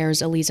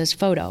bears Aliza's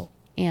photo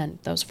and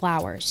those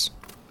flowers.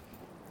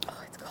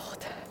 Oh, it's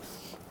cold.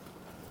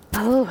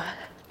 Oh,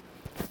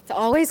 it's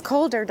always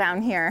colder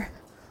down here.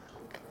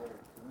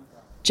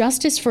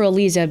 Justice for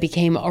Aliza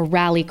became a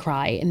rally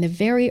cry in the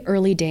very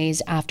early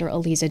days after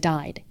Aliza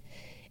died.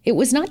 It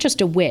was not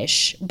just a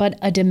wish, but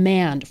a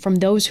demand from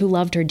those who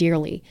loved her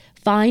dearly.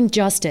 Find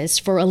justice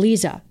for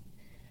Aliza.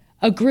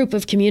 A group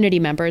of community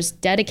members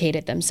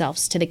dedicated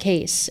themselves to the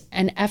case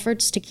and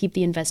efforts to keep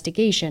the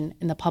investigation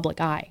in the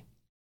public eye.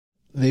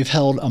 They've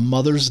held a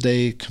Mother's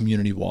Day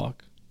community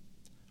walk,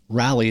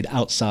 rallied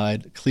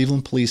outside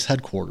Cleveland Police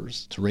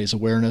Headquarters to raise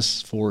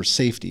awareness for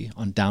safety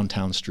on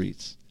downtown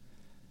streets,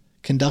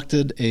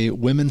 conducted a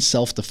women's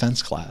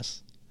self-defense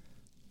class,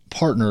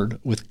 partnered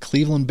with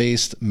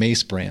Cleveland-based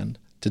Mace brand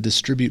to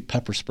distribute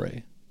pepper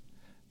spray.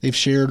 They've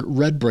shared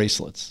red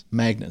bracelets,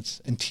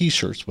 magnets, and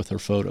T-shirts with her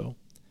photo,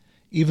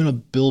 even a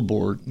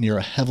billboard near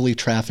a heavily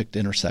trafficked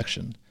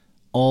intersection,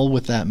 all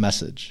with that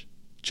message,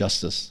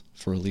 justice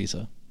for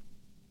Aliza.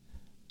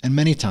 And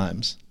many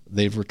times,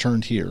 they've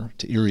returned here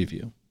to Erie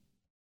View.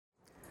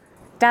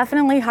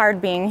 Definitely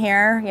hard being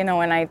here, you know,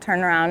 when I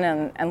turn around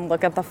and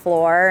look at the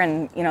floor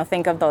and, you know,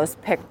 think of those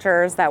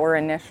pictures that were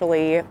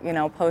initially, you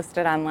know,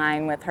 posted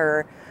online with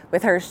her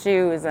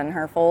shoes and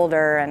her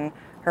folder and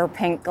her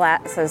pink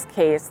glasses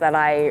case that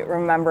I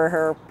remember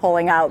her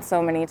pulling out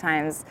so many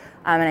times.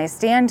 And I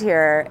stand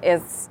here,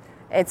 it's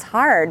it's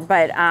hard,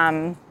 but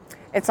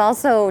it's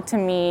also, to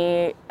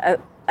me,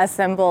 a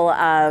symbol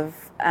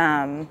of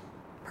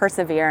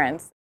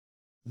perseverance.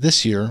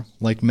 This year,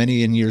 like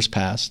many in years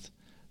past,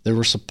 there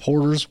were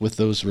supporters with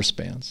those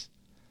wristbands.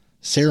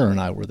 Sara and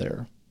I were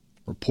there.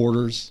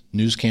 Reporters,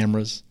 news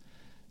cameras.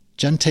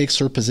 Jen takes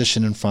her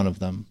position in front of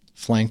them,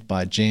 flanked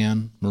by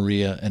Jan,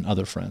 Maria, and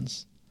other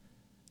friends.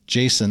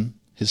 Jason,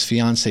 his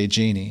fiancée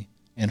Janie,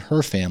 and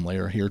her family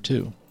are here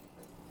too.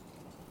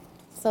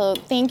 So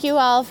thank you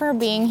all for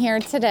being here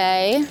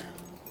today.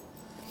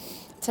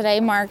 Today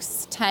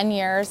marks 10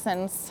 years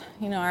since,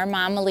 our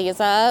mom,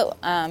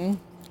 Aliza,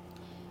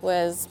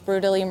 was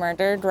brutally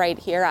murdered right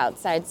here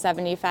outside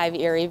 75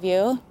 Erie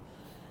View.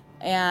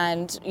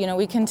 And,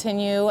 we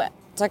continue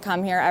to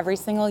come here every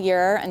single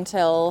year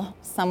until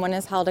someone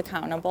is held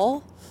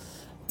accountable.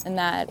 And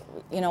that,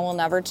 will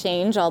never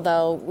change,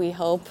 although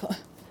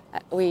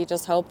we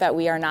just hope that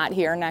we are not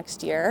here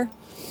next year.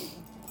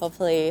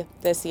 Hopefully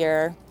this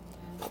year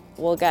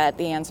we'll get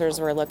the answers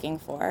we're looking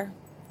for.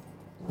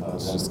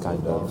 It's just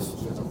kind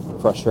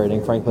of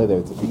frustrating, frankly, that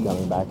we have to keep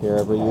coming back here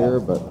every year,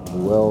 but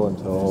we will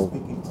until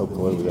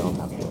hopefully we don't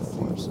have to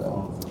anymore.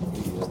 So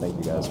just thank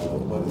you guys for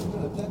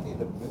being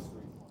here.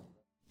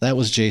 That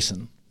was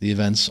Jason, the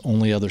event's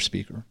only other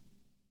speaker.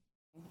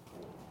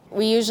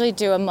 We usually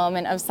do a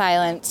moment of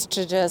silence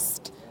to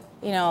just,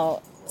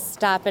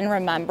 stop and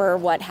remember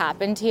what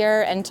happened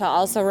here, and to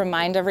also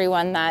remind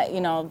everyone that,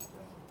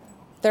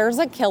 there's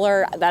a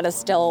killer that is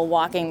still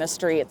walking the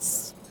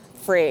streets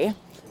free.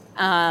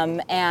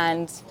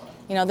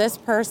 This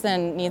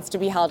person needs to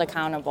be held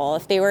accountable.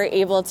 If they were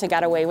able to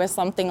get away with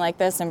something like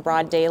this in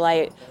broad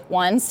daylight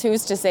once,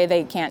 who's to say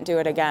they can't do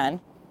it again?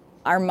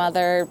 Our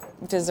mother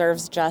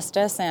deserves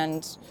justice,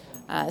 and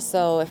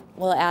so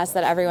we'll ask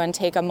that everyone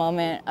take a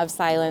moment of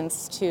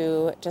silence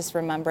to just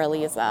remember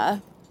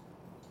Aliza.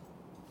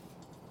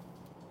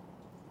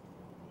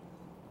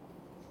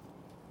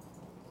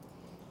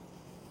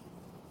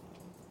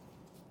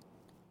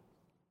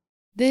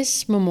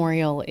 This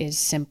memorial is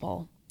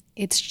simple.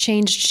 It's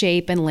changed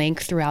shape and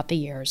length throughout the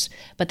years,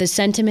 but the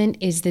sentiment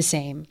is the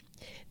same.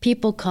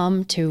 People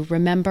come to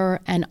remember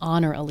and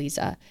honor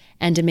Aliza,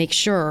 and to make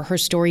sure her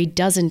story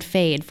doesn't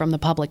fade from the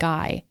public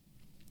eye.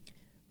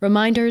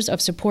 Reminders of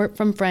support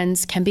from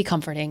friends can be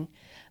comforting,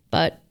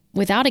 but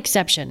without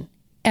exception,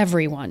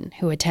 everyone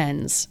who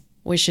attends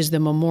wishes the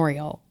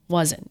memorial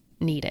wasn't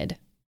needed.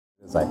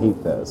 I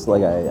hate this.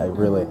 I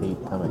really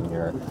hate coming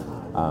here.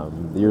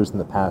 The years in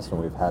the past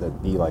when we've had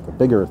it be like a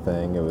bigger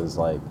thing, it was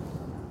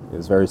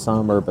very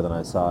somber, but then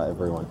I saw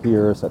everyone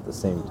here, so at the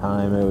same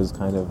time it was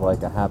kind of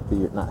like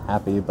not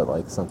happy, but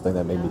like something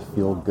that made me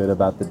feel good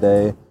about the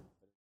day.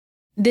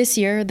 This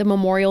year, the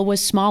memorial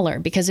was smaller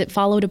because it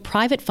followed a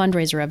private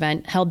fundraiser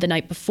event held the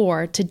night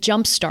before to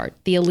jumpstart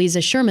the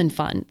Aliza Sherman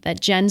Fund that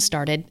Jen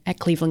started at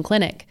Cleveland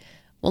Clinic.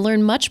 We'll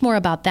learn much more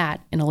about that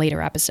in a later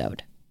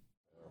episode.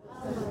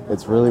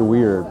 It's really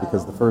weird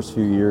because the first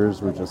few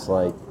years were just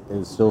it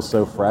was still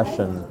so fresh,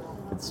 and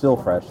it's still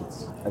fresh.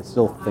 I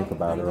still think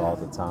about it all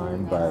the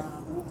time, but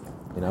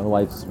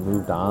life's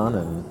moved on,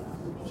 and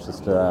it's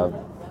just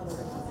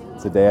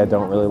it's a day I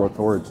don't really look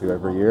forward to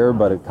every year,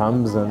 but it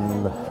comes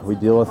and we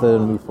deal with it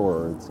and move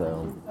forward.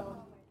 So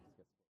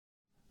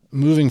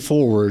moving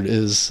forward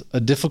is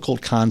a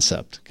difficult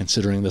concept,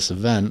 considering this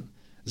event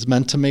is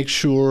meant to make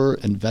sure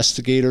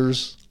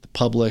investigators, the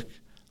public,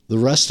 the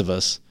rest of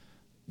us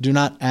do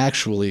not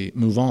actually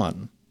move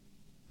on.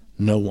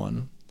 No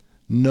one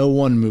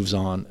moves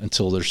on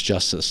until there's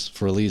justice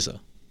for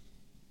Aliza.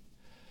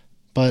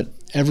 But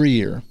every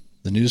year,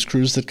 the news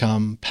crews that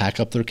come pack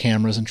up their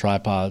cameras and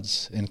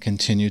tripods and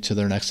continue to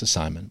their next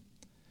assignment.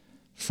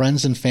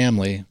 Friends and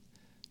family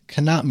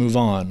cannot move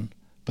on,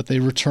 but they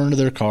return to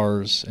their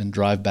cars and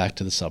drive back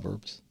to the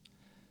suburbs.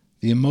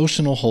 The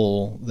emotional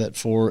hole that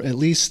for at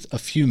least a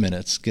few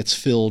minutes gets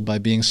filled by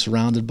being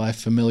surrounded by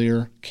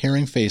familiar,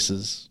 caring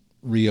faces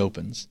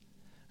reopens,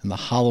 and the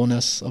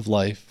hollowness of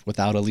life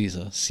without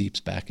Aliza seeps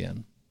back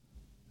in.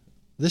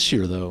 This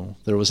year, though,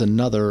 there was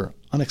another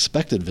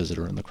unexpected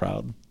visitor in the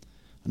crowd,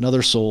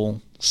 another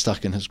soul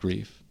stuck in his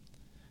grief.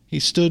 He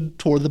stood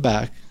toward the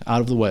back,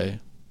 out of the way,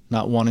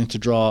 not wanting to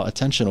draw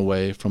attention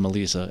away from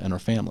Aliza and her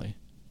family.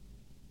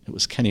 It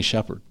was Kenny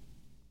Shepard.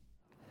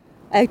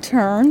 I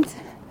turned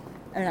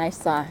and I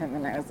saw him,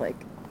 and I was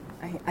like,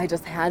 I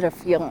just had a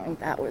feeling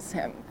that was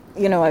him.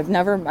 I've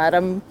never met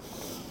him,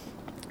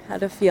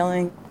 had a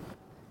feeling.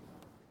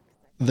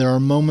 There are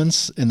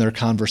moments in their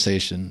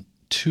conversation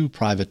too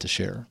private to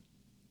share,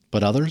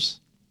 but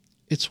others,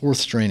 it's worth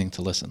straining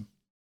to listen.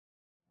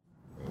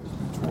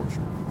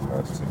 Torture the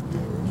past 10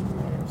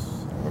 years.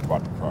 I'm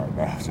about to cry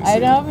now. I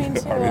know, me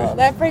too.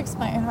 That breaks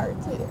my heart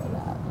to hear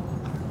that.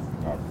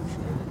 I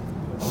appreciate it.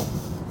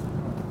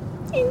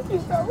 Thank you,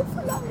 bro,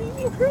 for not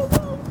leaving her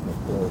alone.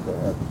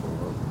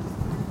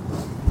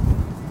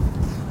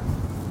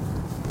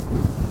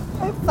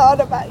 I thought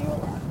about you a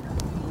lot.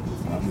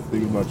 I'm just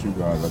thinking about you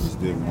guys. I just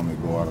didn't want to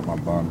go out of my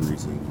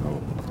boundaries, and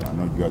I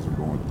know you guys are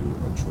going through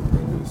a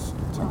tremendous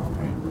time of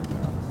pain right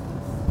now.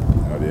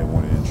 I didn't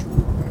want to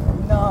intrude,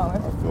 man. No.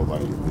 I feel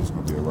like if it's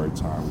going to be the right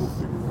time, we'll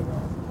figure it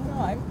out.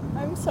 No,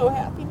 I'm so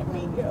happy to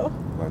meet you.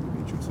 Glad to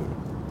meet you too.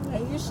 Yeah,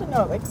 you should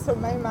know, like, so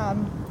my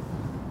mom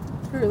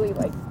truly,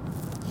 like,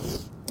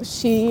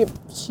 she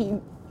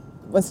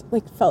was,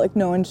 like, felt like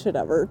no one should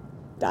ever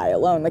die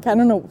alone. Like, I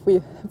don't know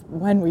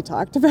when we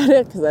talked about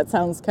it, because that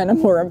sounds kind of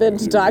morbid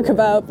to talk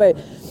about, but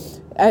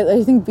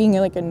I think being,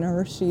 like, a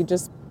nurse, she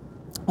just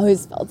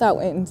always felt that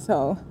way, and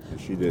so...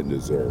 She didn't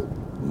deserve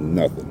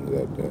nothing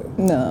that day.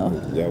 No.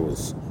 That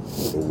was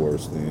the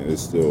worst thing. It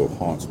still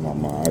haunts my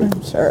mind.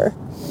 I'm sure.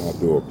 And I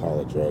do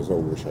apologize. I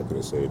wish I could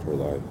have saved her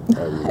life.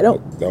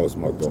 That was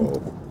my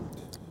goal.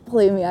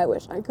 Believe me, I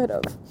wish I could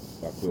have.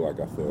 I feel like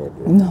I failed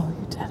her. No,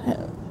 you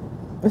didn't.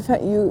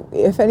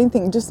 If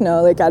anything, just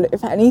know, like,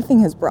 if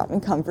anything has brought me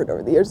comfort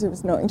over the years, it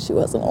was knowing she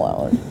wasn't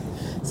alone.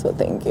 So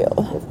thank you.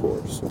 Of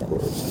course.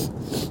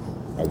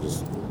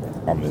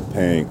 I'm in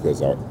pain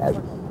because I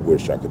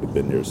wish I could have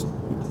been there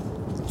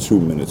 2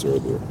 minutes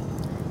earlier.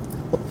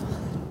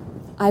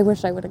 I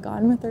wish I would have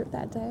gone with her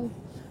that day.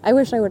 I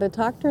wish I would have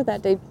talked to her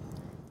that day.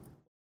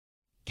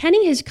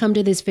 Kenny has come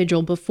to this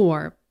vigil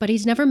before, but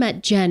he's never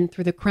met Jen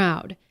through the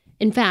crowd.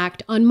 In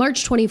fact, on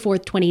March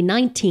 24th,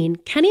 2019,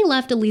 Kenny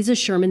left Aliza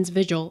Sherman's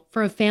vigil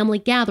for a family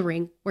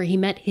gathering where he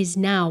met his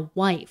now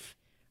wife.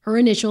 Her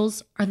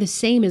initials are the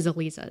same as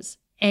Aliza's,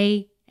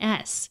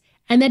 A.S.,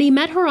 and that he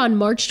met her on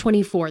March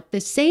 24th,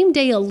 the same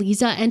day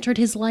Aliza entered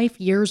his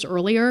life years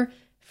earlier,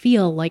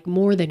 feel like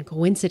more than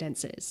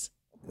coincidences.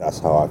 That's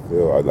how I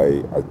feel.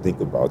 I think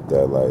about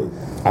that.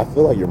 I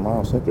feel like your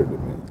mom sent her to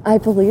me. I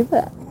believe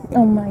that.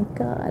 Oh my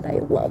God, I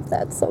love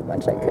that so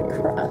much I could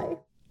cry.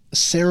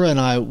 Sara and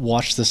I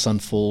watched this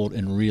unfold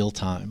in real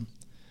time.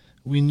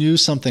 We knew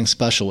something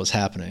special was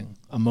happening,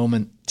 a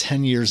moment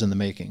 10 years in the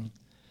making.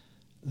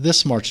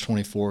 This March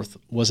 24th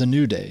was a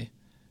new day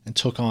and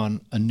took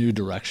on a new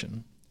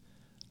direction.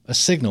 A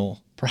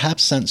signal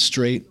perhaps sent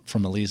straight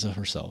from Aliza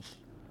herself.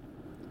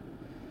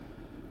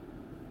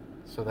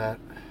 So that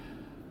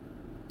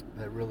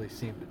really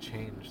seemed to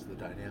change the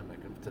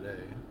dynamic of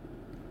today.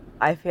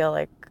 I feel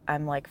like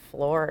I'm like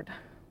floored.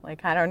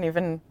 Like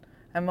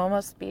I'm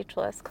almost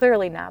speechless.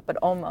 Clearly not, but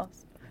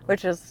almost,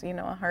 which is,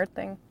 a hard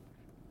thing.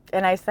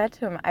 And I said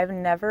to him, I've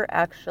never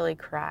actually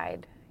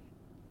cried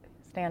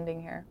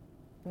standing here.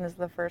 And this is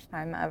the first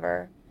time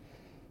ever.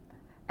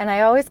 And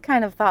I always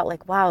kind of thought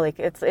like, wow, like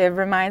it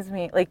reminds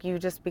me, like you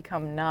just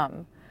become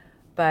numb.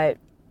 But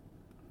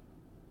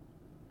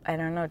I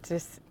don't know,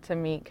 just to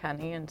meet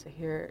Kenny and to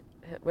hear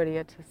what he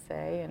had to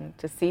say and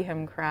to see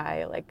him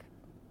cry, like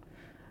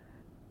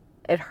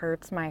it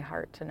hurts my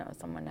heart to know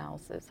someone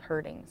else is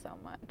hurting so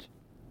much.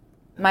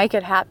 Mike,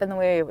 it happened the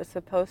way it was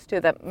supposed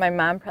to, that my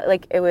mom,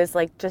 like it was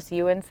like just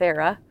you and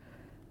Sara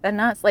and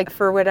us, like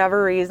for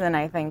whatever reason,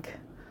 I think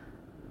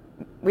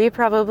we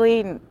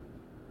probably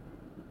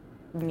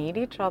need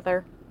each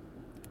other.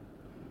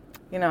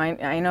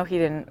 I know he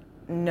didn't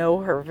know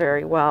her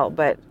very well,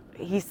 but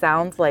he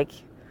sounds like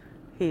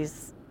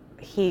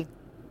he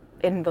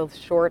in the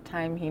short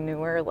time he knew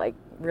her, like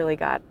really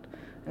got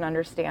an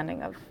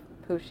understanding of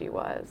who she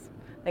was.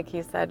 Like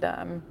he said,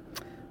 and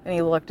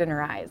he looked in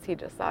her eyes, he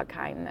just saw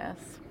kindness.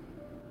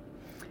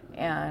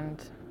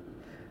 And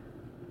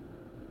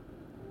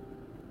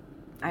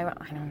I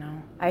don't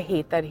know. I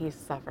hate that he's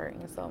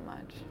suffering so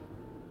much.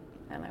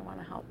 And I want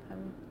to help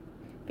him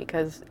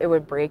because it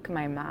would break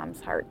my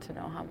mom's heart to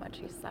know how much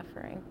he's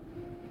suffering.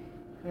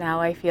 Now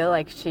I feel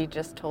like she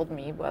just told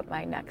me what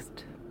my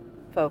next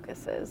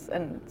focus is,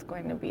 and it's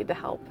going to be to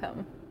help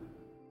him.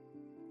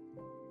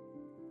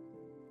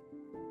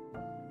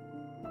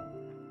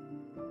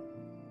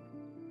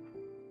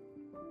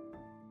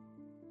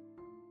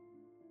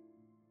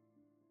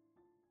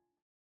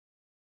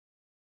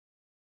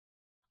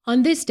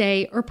 On this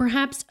day, or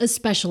perhaps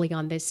especially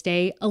on this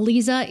day,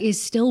 Aliza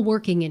is still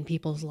working in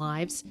people's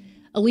lives.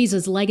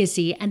 Aliza's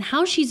legacy and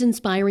how she's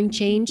inspiring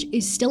change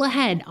is still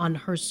ahead on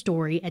her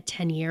story at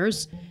 10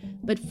 years.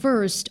 But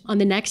first, on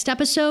the next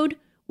episode,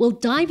 we'll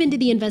dive into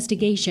the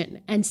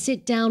investigation and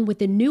sit down with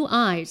the new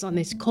eyes on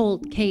this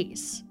cold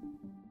case.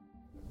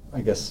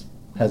 I guess,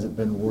 has it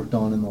been worked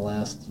on in the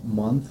last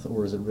month,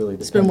 or is it really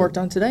It's been worked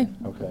on today.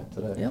 Okay,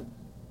 today. Yep.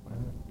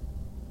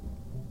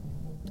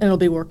 And it'll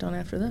be worked on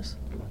after this.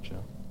 Gotcha.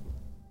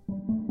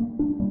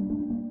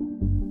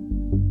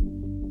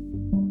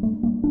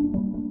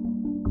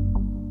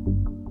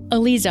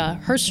 Aliza,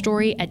 Her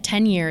Story at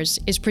 10 Years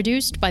is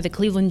produced by the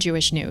Cleveland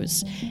Jewish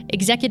News.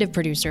 Executive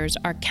producers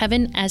are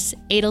Kevin S.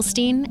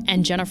 Adelstein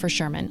and Jennifer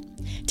Sherman.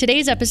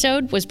 Today's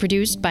episode was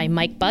produced by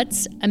Mike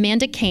Butz,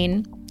 Amanda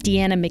Kane,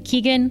 Deanna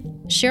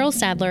McKeegan, Cheryl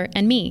Sadler,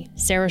 and me,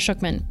 Sara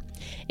Shookman.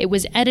 It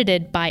was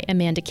edited by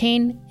Amanda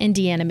Kane and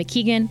Deanna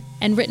McKeegan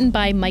and written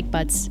by Mike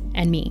Butz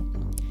and me.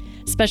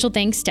 Special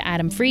thanks to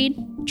Adam Freed,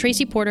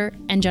 Tracy Porter,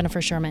 and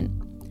Jennifer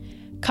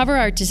Sherman. Cover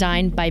art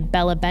designed by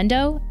Bella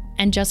Bendo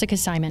and Jessica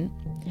Simon.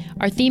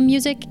 Our theme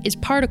music is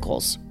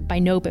Particles by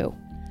Nobu.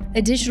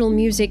 Additional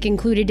music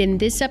included in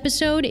this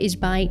episode is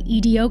by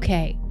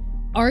EDOK,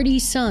 Artie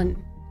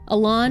Sun,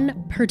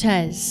 Alon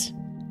Pertez,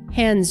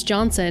 Hans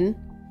Johnson,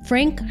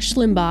 Frank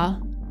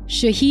Schlimbaugh,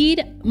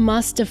 Shahid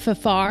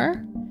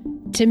Mustafafar,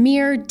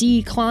 Tamir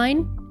D.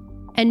 Klein,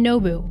 and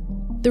Nobu.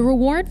 The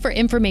reward for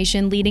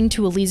information leading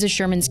to Aliza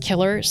Sherman's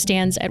killer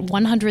stands at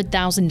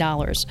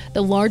 $100,000,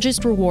 the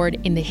largest reward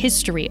in the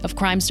history of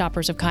Crime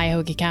Stoppers of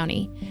Cuyahoga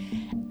County.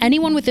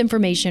 Anyone with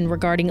information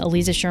regarding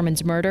Aliza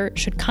Sherman's murder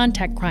should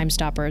contact Crime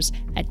Stoppers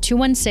at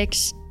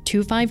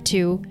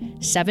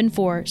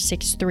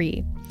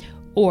 216-252-7463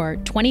 or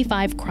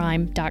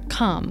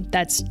 25crime.com.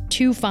 That's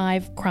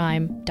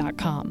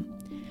 25crime.com.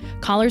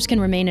 Callers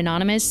can remain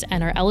anonymous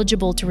and are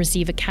eligible to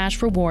receive a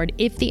cash reward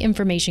if the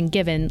information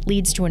given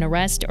leads to an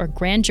arrest or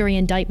grand jury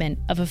indictment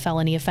of a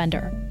felony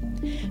offender.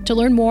 To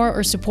learn more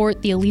or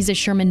support the Aliza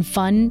Sherman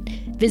Fund,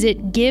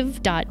 visit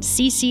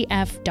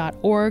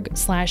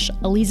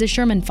give.ccf.org/Aliza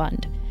Sherman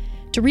Fund.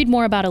 To read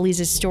more about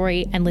Aliza's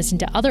story and listen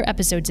to other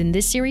episodes in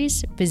this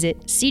series,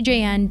 visit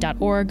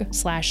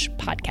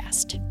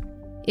cjn.org/podcast.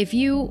 If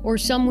you or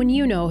someone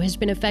you know has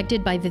been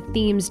affected by the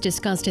themes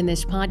discussed in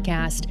this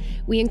podcast,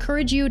 we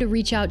encourage you to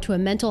reach out to a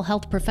mental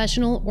health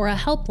professional or a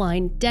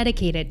helpline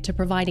dedicated to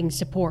providing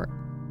support.